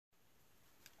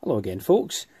Hello again,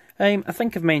 folks. I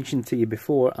think I've mentioned to you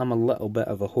before I'm a little bit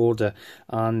of a hoarder,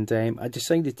 and I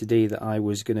decided today that I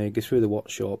was going to go through the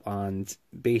workshop and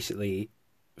basically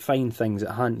find things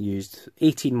that I hadn't used.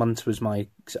 18 months was my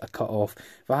sort of cut-off.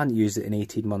 If I hadn't used it in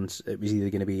 18 months, it was either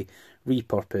going to be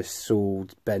repurposed,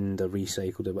 sold, binned or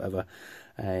recycled or whatever.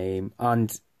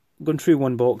 And going through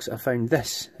one box, I found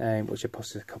this, which I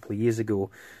posted a couple of years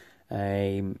ago.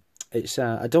 It's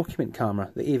a document camera,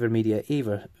 the AverMedia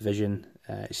AverVision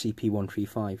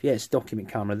CP135. Yeah, it's a document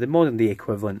camera, the modern day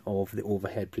equivalent of the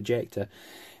overhead projector.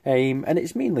 And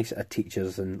it's mainly sort of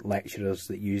teachers and lecturers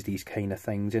that use these kind of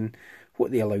things. And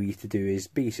what they allow you to do is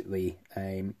basically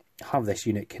have this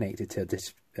unit connected to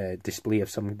a display of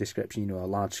some description, you know, a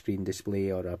large screen display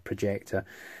or a projector.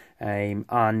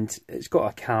 And it's got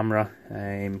a camera,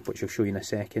 which I'll show you in a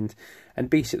second. And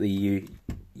basically you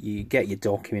get your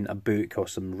document, a book or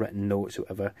some written notes or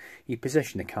whatever, you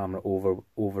position the camera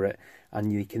over it,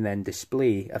 and you can then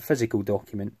display a physical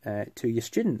document to your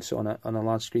students on a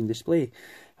large screen display.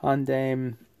 And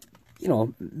you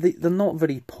know, they're not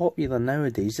very popular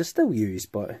nowadays. They're still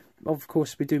used, but of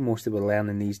course we do most of our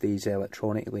learning these days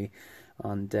electronically.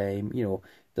 And you know,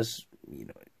 there's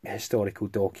historical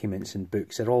documents and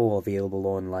books are all available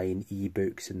online,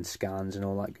 e-books and scans and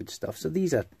all that good stuff. So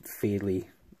these are fairly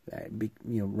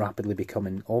rapidly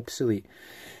becoming obsolete.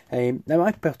 Now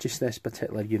I purchased this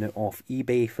particular unit off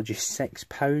eBay for just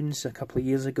 £6 a couple of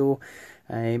years ago.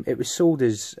 It was sold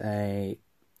as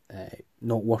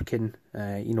not working.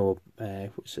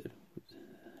 What's it?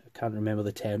 I can't remember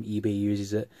the term eBay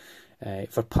uses it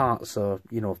for parts, or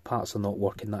if parts are not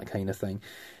working, that kind of thing.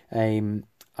 And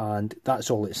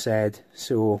that's all it said.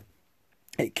 So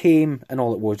it came, and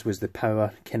all it was the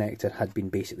power connector had been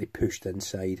basically pushed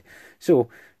inside. So,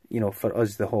 for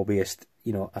us, the hobbyist,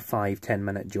 a 5-10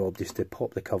 minute job just to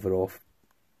pop the cover off,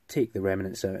 take the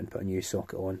remnants out and put a new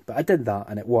socket on. But I did that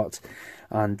and it worked.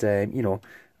 And,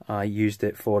 I used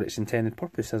it for its intended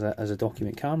purpose as a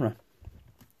document camera.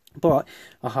 But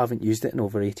I haven't used it in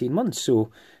over 18 months.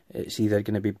 So it's either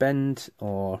going to be binned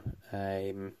or,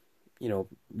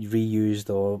 reused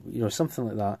or, something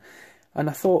like that. And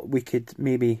I thought we could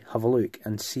maybe have a look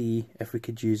and see if we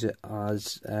could use it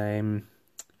as, a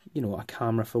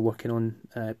camera for working on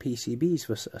PCBs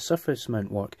for a surface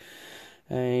mount work.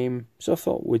 So I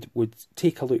thought we'd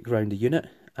take a look around the unit,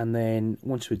 and then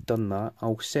once we've done that,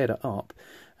 I'll set it up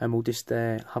and we'll just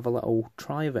have a little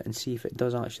try of it and see if it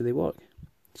does actually work.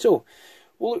 So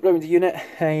we'll look around the unit.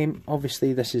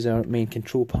 Obviously this is our main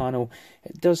control panel.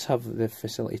 It does have the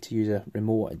facility to use a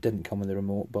remote. It didn't come with a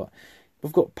remote, but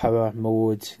we've got power,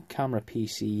 mode, camera,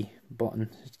 PC button,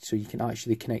 so you can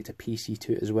actually connect a PC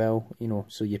to it as well,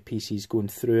 so your PC's going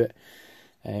through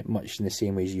it, much in the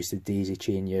same way as you used to daisy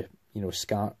chain your, your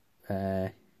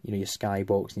Skybox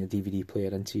and your DVD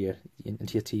player into your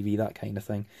TV, that kind of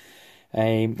thing.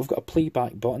 We've got a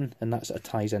playback button, and that sort of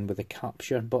ties in with the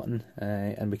capture button,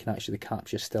 and we can actually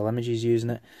capture still images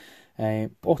using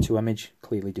it. Auto image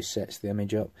clearly just sets the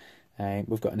image up.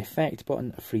 We've got an effect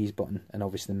button, a freeze button, and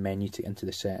obviously the menu to get into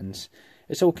the settings.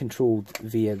 It's all controlled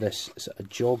via this sort of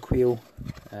jog wheel,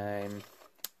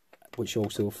 which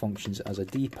also functions as a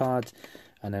D-pad,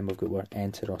 and then we've got our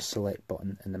enter or select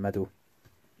button in the middle.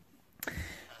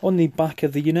 On the back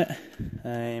of the unit,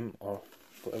 or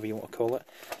whatever you want to call it,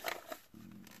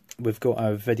 we've got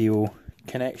our video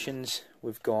connections.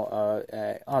 We've got our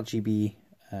RGB,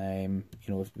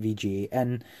 VGA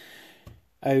in,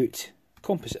 out,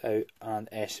 composite out, and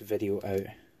S-video out,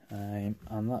 and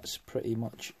that's pretty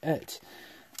much it.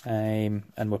 And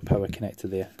we're power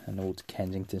connected there, an old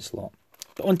Kensington slot.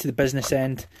 But onto the business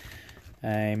end,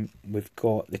 we've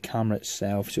got the camera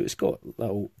itself. So it's got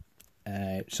little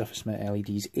surface mount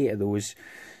LEDs, 8 of those,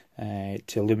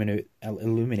 to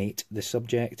illuminate the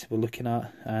subject we're looking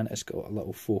at, and it's got a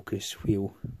little focus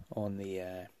wheel on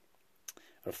the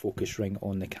or focus ring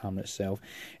on the camera itself.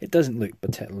 It doesn't look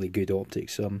particularly good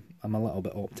optics, so I'm a little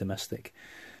bit optimistic,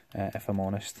 if I'm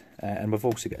honest. And we've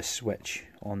also got a switch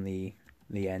on the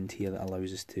end here that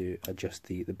allows us to adjust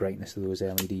the brightness of those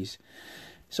LEDs.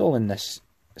 It's all in this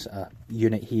sort of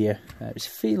unit here. It's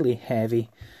fairly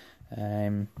heavy,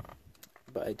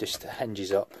 but it just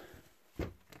hinges up,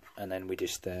 and then we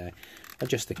just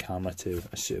adjust the camera to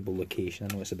a suitable location. I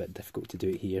know it's a bit difficult to do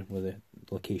it here with the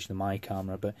location of my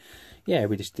camera, but yeah,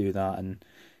 we just do that, and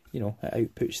it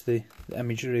outputs the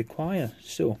image we require.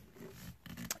 So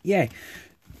yeah,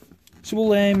 so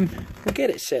we'll get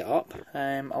it set up.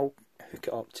 I'll hook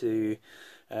it up to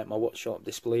my workshop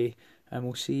display, and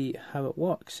we'll see how it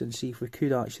works and see if we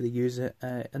could actually use it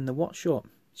in the workshop.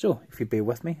 So if you bear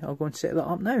with me, I'll go and set that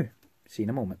up now. See you in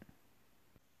a moment.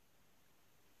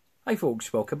 Hi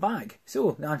folks, welcome back.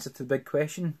 So, the answer to the big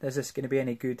question, is this going to be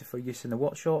any good for use in the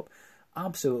workshop?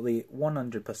 Absolutely,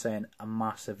 100% a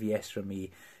massive yes from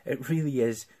me. It really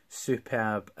is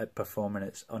superb at performing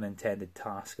its unintended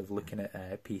task of looking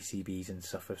at PCBs and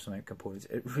surface mount components.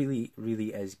 It really, really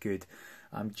is good.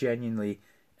 I'm genuinely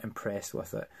impressed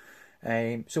with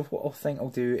it. So what I think I'll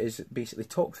do is basically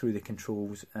talk through the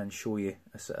controls and show you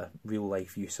a sort of real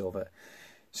life use of it.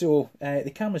 So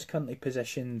the camera's currently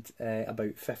positioned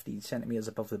about 15 centimetres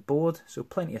above the board, so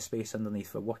plenty of space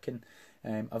underneath for working.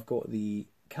 I've got the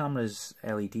camera's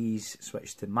LEDs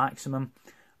switched to maximum,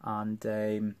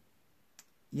 and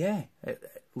yeah,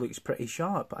 it looks pretty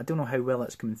sharp. I don't know how well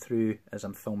it's coming through as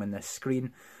I'm filming this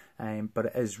screen, but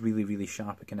it is really, really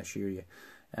sharp, I can assure you.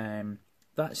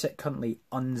 That's it currently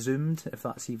unzoomed, if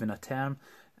that's even a term,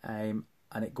 and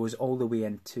it goes all the way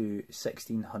into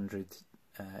 1600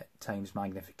 times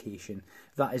magnification.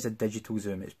 That is a digital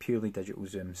zoom, it's purely digital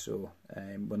zoom, so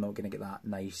we're not going to get that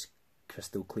nice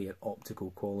crystal clear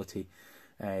optical quality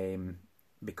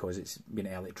because it's been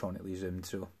electronically zoomed.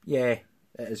 So yeah,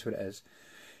 it is what it is.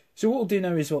 So what we'll do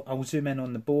now is I'll zoom in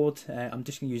on the board. I'm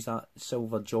just going to use that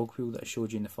silver jog wheel that I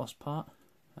showed you in the first part,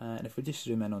 and if we just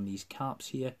zoom in on these caps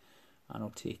here, and I'll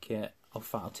take it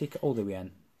all the way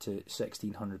in to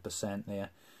 1600% there.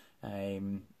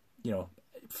 You know,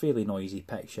 fairly noisy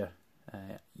picture,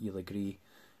 you'll agree,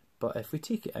 but if we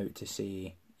take it out to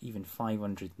say even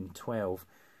 512,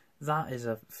 that is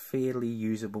a fairly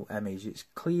usable image. It's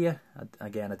clear,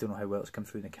 again I don't know how well it's come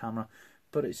through in the camera,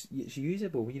 but it's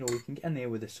usable. You know, we can get in there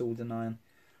with a soldering iron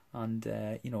and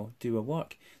you know, do our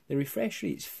work. The refresh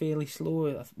rate's fairly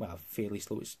slow, well fairly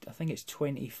slow, I think it's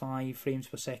 25 frames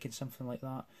per second, something like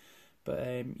that, but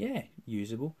yeah,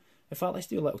 usable. In fact, let's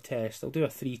do a little test. I'll do a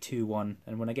 3, 2, 1,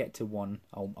 and when I get to 1,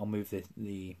 I'll move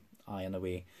the iron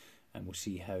away, and we'll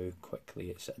see how quickly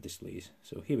it displays.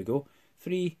 So here we go.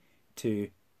 3, 2,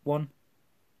 1.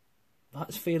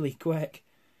 That's fairly quick.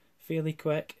 Fairly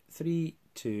quick. 3,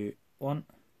 2, 1.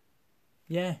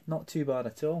 Yeah, not too bad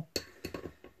at all.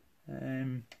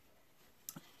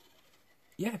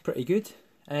 Yeah, pretty good.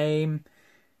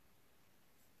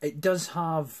 It does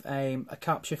have a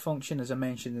capture function, as I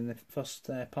mentioned in the first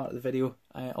part of the video.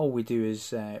 All we do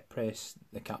is press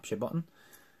the capture button,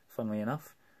 funnily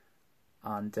enough,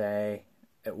 and it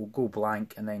will go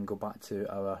blank and then go back to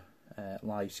our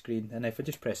live screen. And if I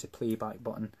just press the playback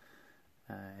button,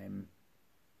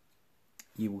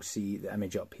 you will see the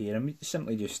image up here, and we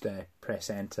simply just press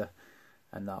enter,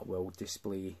 and that will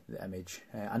display the image.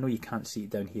 I know you can't see it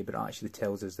down here, but it actually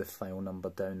tells us the file number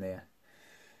down there.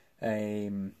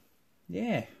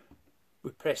 Yeah,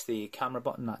 we press the camera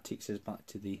button, that takes us back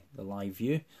to the live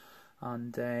view.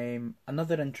 And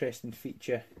another interesting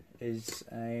feature is,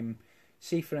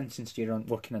 say for instance you're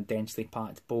working on a densely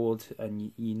packed board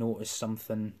and you notice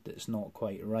something that's not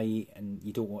quite right and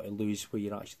you don't want to lose where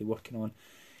you're actually working on,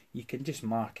 you can just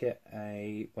mark it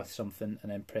with something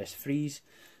and then press freeze,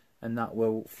 and that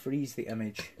will freeze the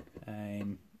image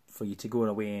for you to go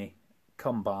away,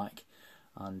 come back,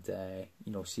 and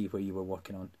you know, see where you were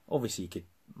working on. Obviously you could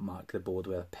mark the board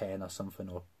with a pen or something,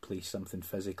 or place something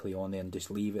physically on there and just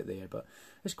leave it there, but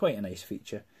it's quite a nice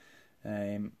feature.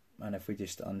 And if we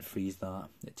just unfreeze that,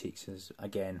 it takes us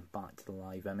again back to the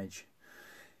live image.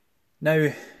 Now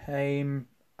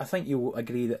I think you'll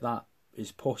agree that that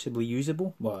is possibly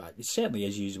usable. Well, it certainly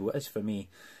is usable, it is for me,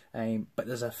 but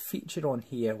there's a feature on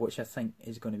here which I think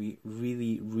is going to be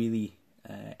really, really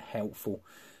helpful.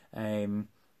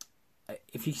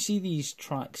 If you see these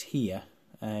tracks here,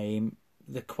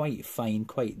 they're quite fine,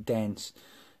 quite dense.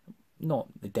 Not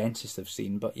the densest I've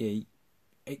seen, but yeah,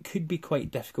 it could be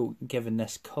quite difficult given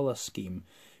this colour scheme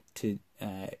to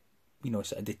you know,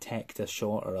 sort of detect a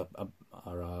short or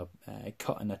a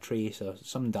cut in a trace or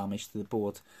some damage to the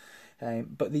board.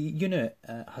 But the unit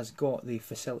has got the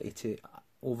facility to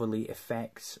overlay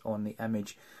effects on the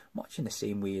image, much in the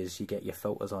same way as you get your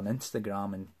filters on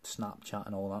Instagram and Snapchat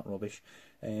and all that rubbish.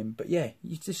 But yeah,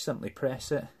 you just simply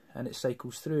press it and it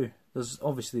cycles through. There's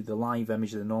obviously the live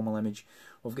image, the normal image.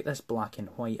 We've got this black and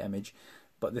white image,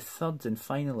 but the third and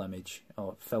final image,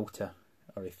 or filter,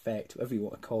 or effect, whatever you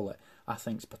want to call it, I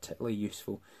think is particularly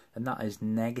useful, and that is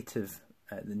negative,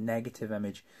 the negative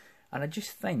image. And I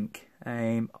just think,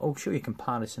 I'll show you a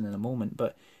comparison in a moment,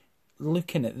 but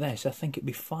looking at this, I think it'd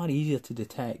be far easier to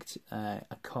detect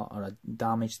a cut or a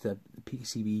damage to the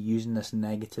PCB using this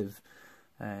negative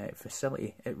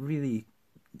facility. It really,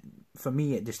 for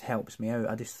me, it just helps me out.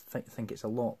 I just think it's a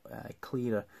lot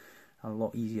clearer, a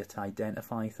lot easier to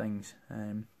identify things.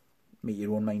 Make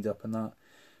your own mind up on that.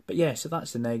 But yeah, so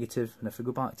that's the negative, and if we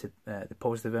go back to the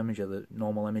positive image or the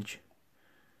normal image,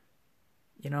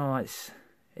 you know,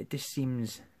 it just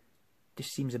seems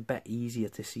a bit easier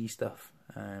to see stuff.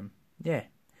 Yeah,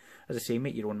 as I say,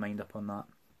 make your own mind up on that.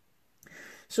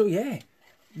 So yeah,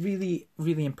 really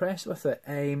impressed with it.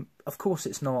 Of course,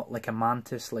 it's not like a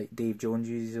Mantis like Dave Jones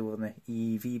uses over on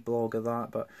the EV blog or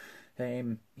that, but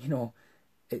you know,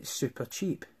 it's super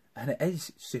cheap, and it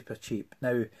is super cheap.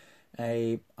 Now,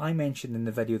 I mentioned in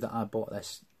the video that I bought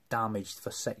this damaged for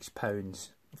 £6.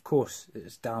 Of course,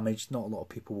 it's damaged. Not a lot of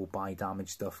people will buy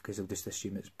damaged stuff because they'll just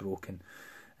assume it's broken,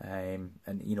 and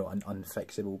you know,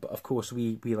 unfixable. But of course,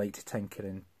 we like to tinker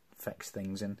and fix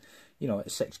things, and you know, at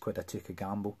 £6 I took a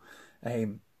gamble.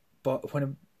 But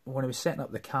when I was setting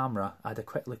up the camera, I had a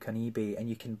quick look on eBay, and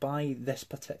you can buy this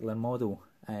particular model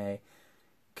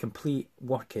complete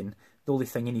working. The only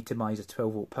thing you need to buy is a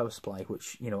 12-volt power supply,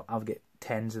 which, you know, I've got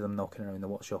tens of them knocking around the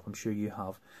workshop. I'm sure you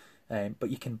have. But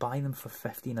you can buy them for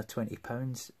 £15 or £20.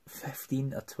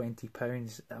 £15 or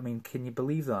 £20. I mean, can you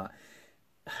believe that?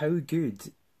 How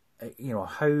good, you know,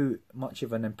 how much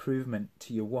of an improvement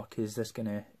to your work is this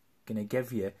gonna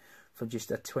give you for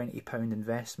just a £20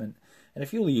 investment? And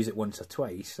if you only use it once or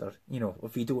twice, or, you know,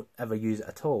 if you don't ever use it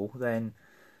at all, then,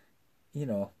 you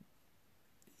know,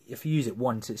 if you use it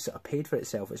once, it's sort of paid for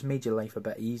itself. It's made your life a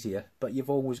bit easier, but you've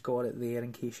always got it there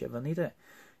in case you ever need it.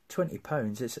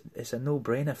 £20, it's a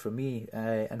no-brainer for me,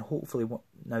 and hopefully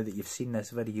now that you've seen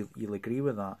this video, you'll agree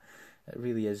with that. It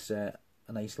really is a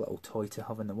nice little toy to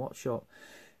have in the workshop.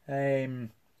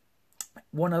 One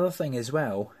other thing as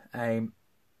well, I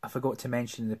forgot to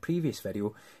mention in the previous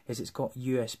video, is it's got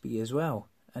USB as well.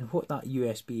 And what that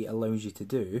USB allows you to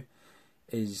do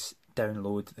is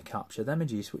download the captured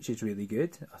images, which is really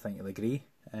good. I think you'll agree.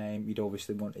 You'd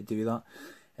obviously want to do that.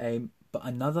 But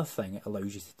another thing it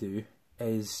allows you to do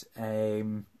is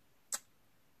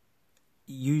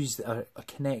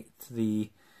connect the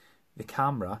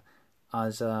camera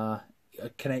as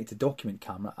connect the document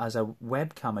camera as a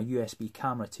webcam, a USB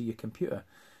camera to your computer,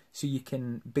 so you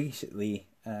can basically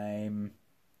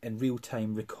in real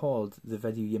time record the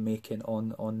video you're making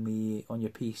on your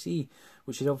PC,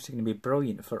 which is obviously going to be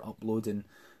brilliant for uploading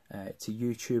to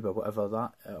YouTube or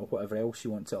whatever else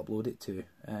you want to upload it to,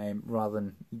 rather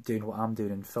than doing what I'm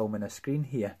doing and filming a screen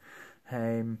here.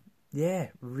 Yeah,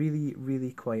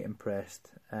 really quite impressed.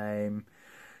 I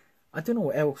don't know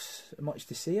what else much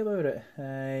to say about it.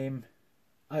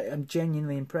 I'm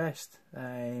genuinely impressed.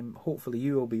 Hopefully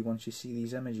you will be once you see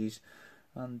these images,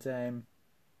 and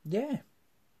yeah,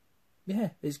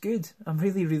 it's good. I'm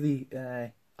really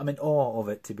I'm in awe of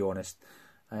it, to be honest.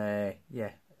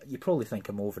 Yeah, you probably think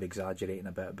I'm over exaggerating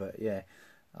a bit, but yeah,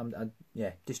 I'm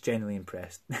just genuinely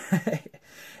impressed.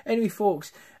 Anyway,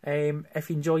 folks, if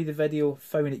you enjoyed the video,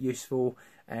 found it useful,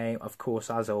 of course,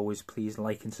 as always, please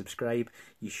like and subscribe.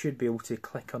 You should be able to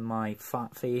click on my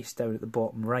fat face down at the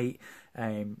bottom right.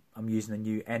 I'm using a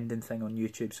new ending thing on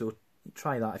YouTube, so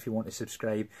try that if you want to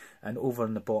subscribe. And over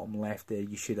in the bottom left there,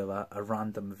 you should have a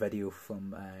random video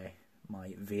from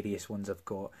my various ones I've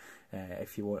got.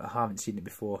 If you want, I haven't seen it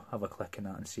before, have a click on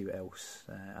that and see what else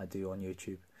I do on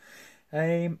YouTube.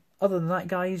 Other than that,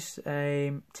 guys,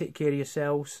 take care of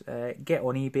yourselves. Get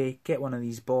on eBay, get one of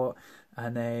these bought,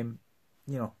 and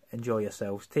you know, enjoy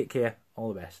yourselves. Take care.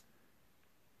 All the best.